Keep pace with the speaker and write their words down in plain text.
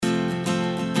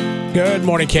Good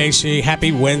morning, Casey.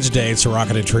 Happy Wednesday. It's the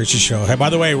Rocket and Teresa Show. Hey, by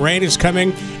the way, rain is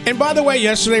coming. And by the way,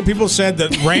 yesterday people said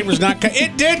that rain was not coming.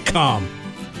 It did come.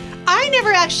 I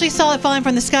never actually saw it falling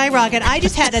from the sky, Rocket. I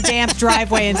just had a damp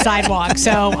driveway and sidewalk,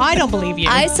 so I don't believe you.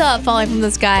 I saw it falling from the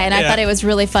sky, and I thought it was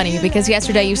really funny because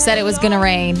yesterday you said it was going to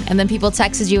rain, and then people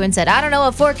texted you and said, I don't know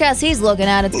what forecast he's looking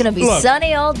at. It's going to be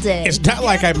sunny all day. It's not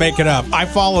like I make it up. I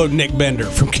follow Nick Bender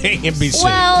from KMBC.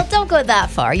 Well, don't go that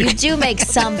far. You do make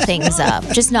some things up,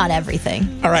 just not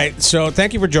everything. All right, so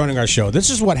thank you for joining our show. This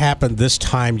is what happened this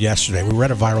time yesterday. We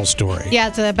read a viral story. Yeah,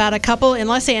 it's about a couple in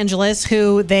Los Angeles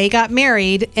who they got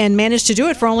married and managed to do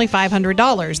it for only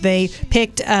 $500. They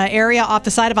picked an area off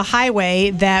the side of a highway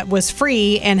that was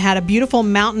free and had a beautiful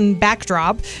mountain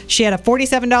backdrop. She had a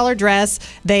 $47 dress.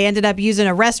 They ended up using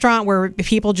a restaurant where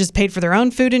people just paid for their own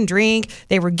food and drink.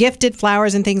 They were gifted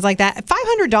flowers and things like that.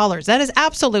 $500. That is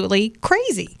absolutely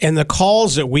crazy. And the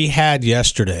calls that we had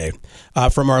yesterday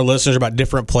from our listeners about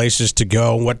different places to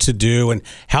go and what to do and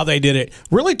how they did it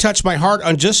really touched my heart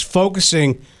on just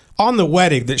focusing on the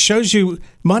wedding. That shows you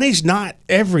money's not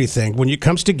everything when it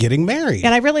comes to getting married.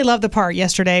 And I really love the part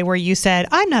yesterday where you said,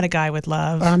 I'm not a guy with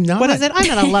love. I'm not. What is it? I'm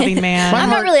not a loving man.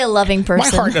 I'm not really a loving person.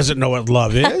 My heart doesn't know what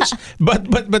love is.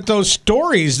 but those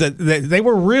stories that they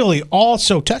were really all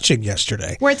so touching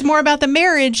yesterday. Where it's more about the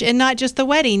marriage and not just the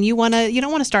wedding. You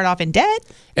don't want to start off in debt.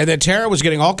 And then Tara was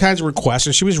getting all kinds of requests,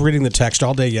 and she was reading the text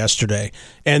all day yesterday.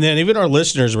 And then even our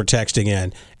listeners were texting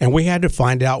in, and we had to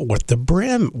find out what the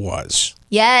brim was.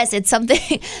 Yes, it's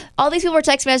something. All these people were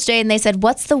texting me yesterday, and they said,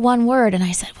 what's the one word? And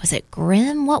I said, was it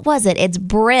grim? What was it? It's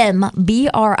brim,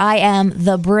 B-R-I-M,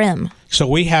 the brim. So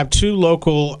we have two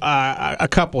local, a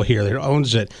couple here that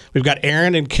owns it. We've got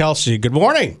Aaron and Kelsey. Good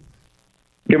morning.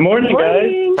 Good morning,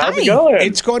 guys. How's it going?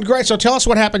 It's going great. So tell us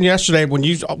what happened yesterday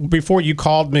before you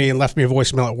called me and left me a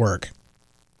voicemail at work.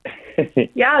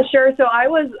 Yeah, sure. So I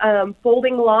was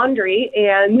folding laundry,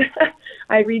 and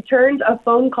I returned a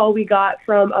phone call we got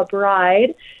from a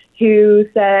bride who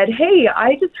said, hey,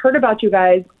 I just heard about you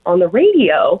guys on the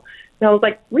radio. And I was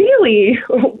like, really?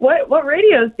 What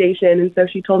radio station? And so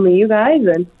she told me you guys,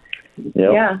 and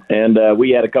yeah. And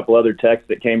we had a couple other texts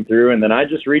that came through, and then I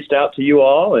just reached out to you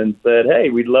all and said, hey,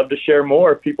 we'd love to share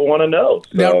more if people want to know.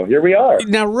 So here we are.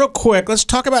 Now, real quick, let's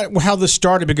talk about how this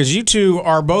started, because you two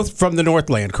are both from the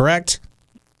Northland, correct?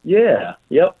 Yeah.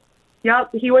 Yep.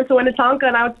 He went to Winnetonka,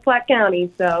 and I went to Platte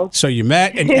County. So you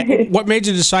met, and what made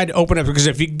you decide to open up? Because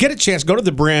if you get a chance, go to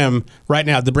the Brim right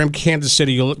now, the Brim Kansas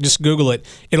City. You'll just Google it.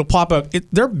 It'll pop up.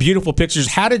 They're beautiful pictures.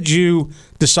 How did you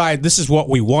decide this is what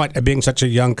we want at being such a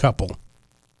young couple?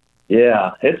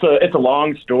 Yeah, it's a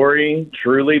long story,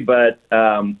 truly, but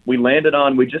we landed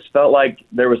on, we just felt like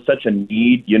there was such a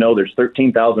need. You know, there's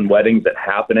 13,000 weddings that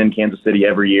happen in Kansas City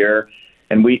every year.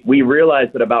 And we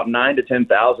realized that about 9,000 to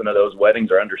 10,000 of those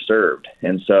weddings are underserved.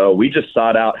 And so we just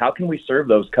sought out, how can we serve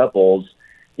those couples?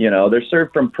 You know, they're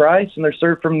served from price and they're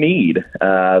served from need.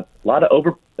 A lot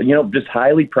of just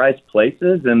highly priced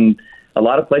places, and a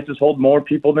lot of places hold more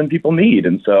people than people need.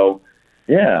 And so,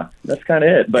 yeah, that's kind of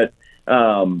it. But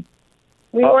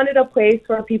we wanted a place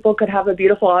where people could have a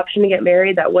beautiful option to get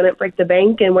married that wouldn't break the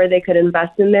bank, and where they could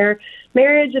invest in their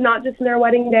marriage and not just in their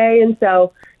wedding day. And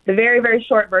so the very, very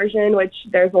short version, which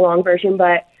there's a long version,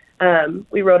 but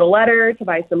we wrote a letter to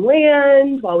buy some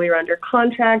land. While we were under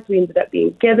contract, we ended up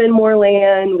being given more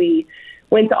land. We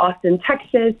went to Austin,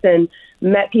 Texas, and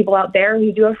met people out there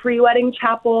who do a free wedding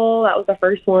chapel. That was the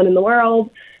first one in the world.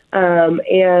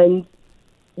 And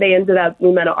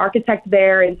we met an architect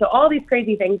there. And so all these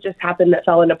crazy things just happened that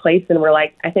fell into place. And we're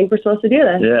like, I think we're supposed to do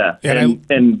this. Yeah.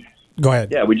 And go ahead.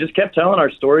 Yeah, we just kept telling our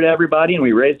story to everybody, and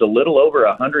we raised a little over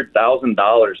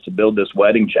 $100,000 to build this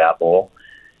wedding chapel.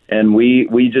 And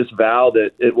we just vow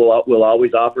that we'll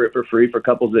always offer it for free for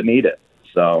couples that need it.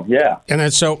 So, yeah. And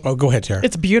then go ahead, Tara.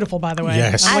 It's beautiful, by the way.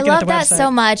 Yes. I love that so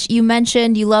much. You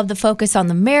mentioned you love the focus on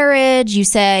the marriage. You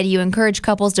said you encourage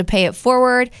couples to pay it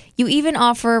forward. You even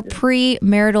offer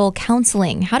premarital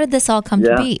counseling. How did this all come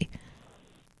to be?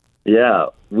 Yeah,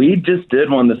 we just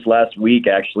did one this last week,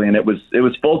 actually, and it was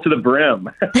full to the brim.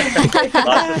 Lots of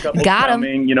couples Got 'em.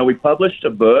 coming. You know, we published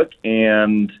a book,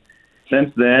 and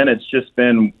since then, it's just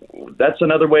been, that's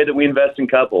another way that we invest in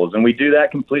couples, and we do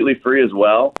that completely free as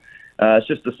well. It's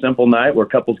just a simple night where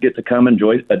couples get to come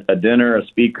enjoy a dinner, a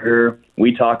speaker.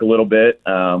 We talk a little bit.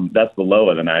 That's the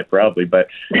low of the night, probably. But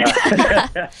yeah,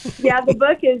 the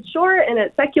book is short and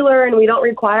it's secular, and we don't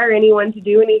require anyone to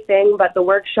do anything. But the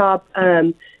workshop,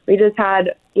 we just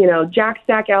had, Jack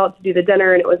Stack out to do the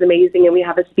dinner, and it was amazing. And we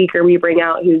have a speaker we bring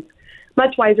out who's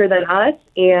much wiser than us,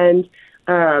 and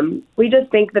We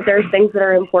just think that there's things that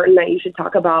are important that you should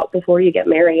talk about before you get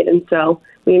married. And so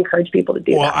we encourage people to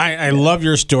do Well, that. I love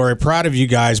your story. Proud of you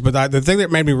guys. But the thing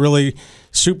that made me really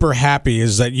super happy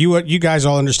is that you guys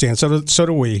all understand. So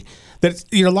do we. That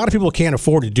a lot of people can't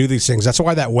afford to do these things. That's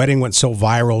why that wedding went so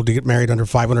viral, to get married under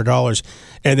 $500.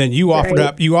 And then you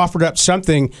offered up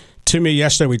something to me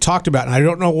yesterday we talked about, and I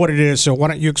don't know what it is. So why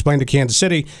don't you explain to Kansas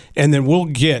City, and then we'll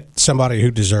get somebody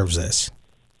who deserves this.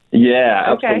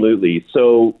 Yeah, Okay. absolutely.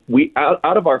 So we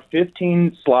out of our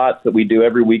 15 slots that we do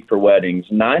every week for weddings,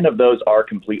 9 of those are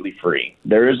completely free.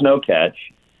 There is no catch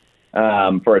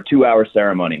for a 2-hour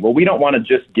ceremony. Well, we don't want to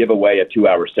just give away a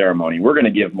 2-hour ceremony. We're going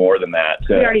to give more than that.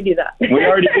 We already do that. We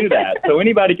already do that. So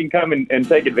anybody can come and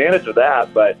take advantage of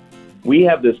that. But we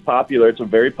have this it's a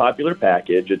very popular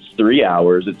package. It's 3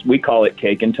 hours. We call it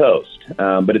cake and toast,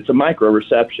 but it's a micro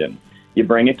reception. You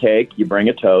bring a cake, you bring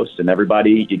a toast, and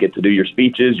you get to do your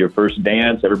speeches, your first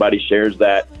dance. Everybody shares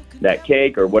that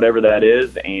cake or whatever that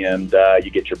is, and you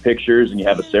get your pictures and you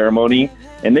have a ceremony.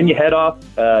 And then you head off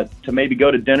to maybe go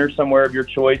to dinner somewhere of your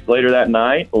choice later that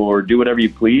night or do whatever you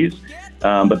please.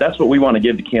 But that's what we want to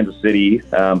give to Kansas City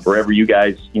forever you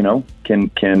guys,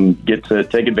 can get to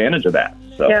take advantage of that.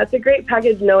 So. Yeah, it's a great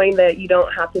package knowing that you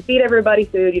don't have to feed everybody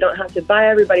food, you don't have to buy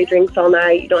everybody drinks all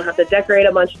night, you don't have to decorate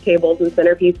a bunch of tables and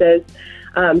centerpieces.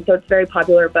 So it's very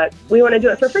popular, but we want to do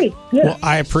it for free. Yeah. Well,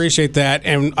 I appreciate that.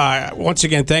 And once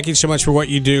again, thank you so much for what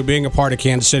you do, being a part of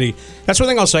Kansas City. That's one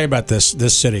thing I'll say about this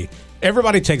city.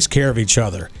 Everybody takes care of each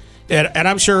other. And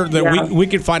I'm sure that we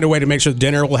can find a way to make sure the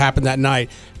dinner will happen that night.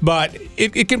 But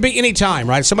it can be any time,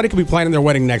 right? Somebody could be planning their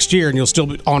wedding next year, and you'll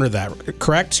still honor that,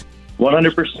 correct?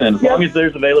 100%. As long as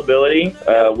there's availability,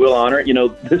 we'll honor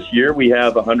it. This year we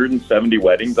have 170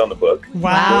 weddings on the book.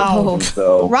 Wow.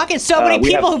 So, Rocket, so many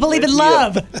people who believe in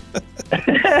love.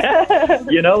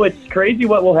 It's crazy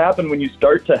what will happen when you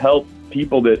start to help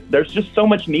people that there's just so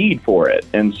much need for it.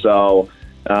 And so,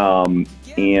 so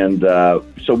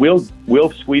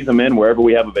we'll squeeze them in wherever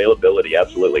we have availability.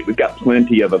 Absolutely. We've got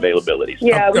plenty of availability.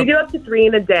 Yeah, we do up to 3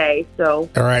 in a day. So.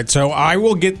 All right. So I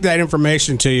will get that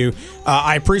information to you.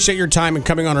 I appreciate your time and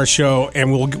coming on our show,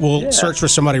 and we'll search for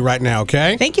somebody right now.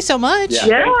 Okay. Thank you so much.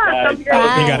 Yeah, sounds great.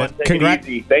 You got it. Take Congrats. it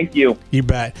easy. Thank you. You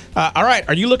bet. All right.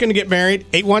 Are you looking to get married?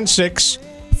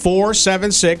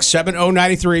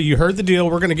 816-476-7093. You heard the deal.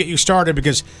 We're going to get you started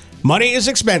because money is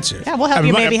expensive. Yeah, we'll help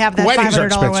you maybe have that Weddings are $500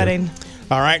 expensive. wedding.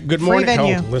 All right. Good morning.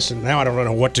 venue. Oh, listen, now I don't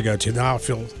know what to go to. Now I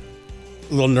feel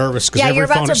a little nervous because Yeah, you're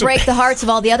about to break the hearts of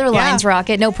all the other lines,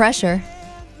 Rocket. No pressure.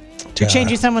 To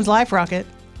changing someone's life, Rocket.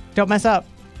 Don't mess up.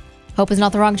 Hope is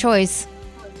not the wrong choice.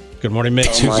 Good morning,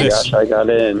 Mix. Oh my gosh, I got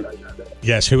in.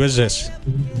 Yes, who is this?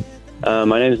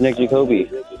 My name is Nick Jacoby.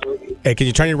 Hey, can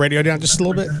you turn your radio down just a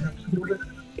little bit?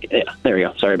 Yeah, there we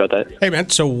go. Sorry about that. Hey, man,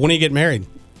 so when do you get married?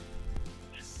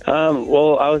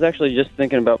 Well, I was actually just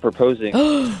thinking about proposing.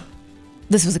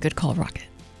 This was a good call, Rocket.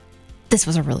 This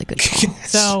was a really good call.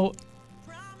 So,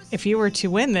 if you were to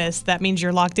win this, that means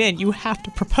you're locked in. You have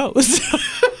to propose.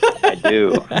 I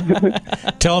do.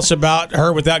 Tell us about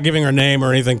her without giving her name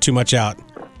or anything too much out.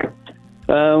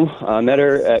 I met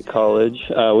her at college.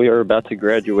 We were about to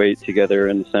graduate together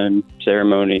in the same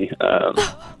ceremony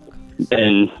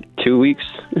in 2 weeks.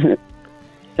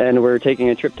 And we're taking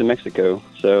a trip to Mexico.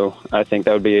 So I think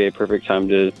that would be a perfect time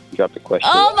to drop the question.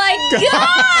 Oh, my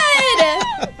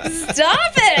God!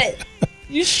 Stop it!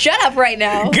 You shut up right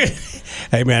now.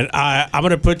 Hey, man, I'm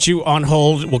going to put you on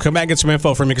hold. We'll come back and get some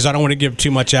info from you because I don't want to give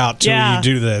too much out till you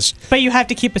do this. But you have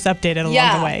to keep us updated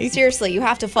along the way. Seriously, you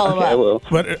have to follow I up. will.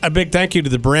 But a big thank you to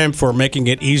the Brim for making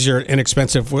it easier and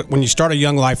inexpensive. When you start a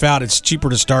young life out, it's cheaper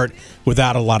to start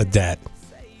without a lot of debt.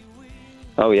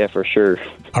 Oh, yeah, for sure.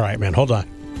 All right, man, hold on.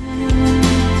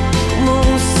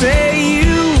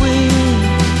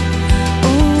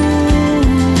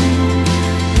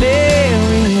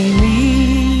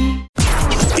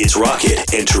 It's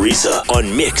Rocket and Teresa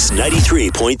on Mix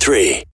 93.3.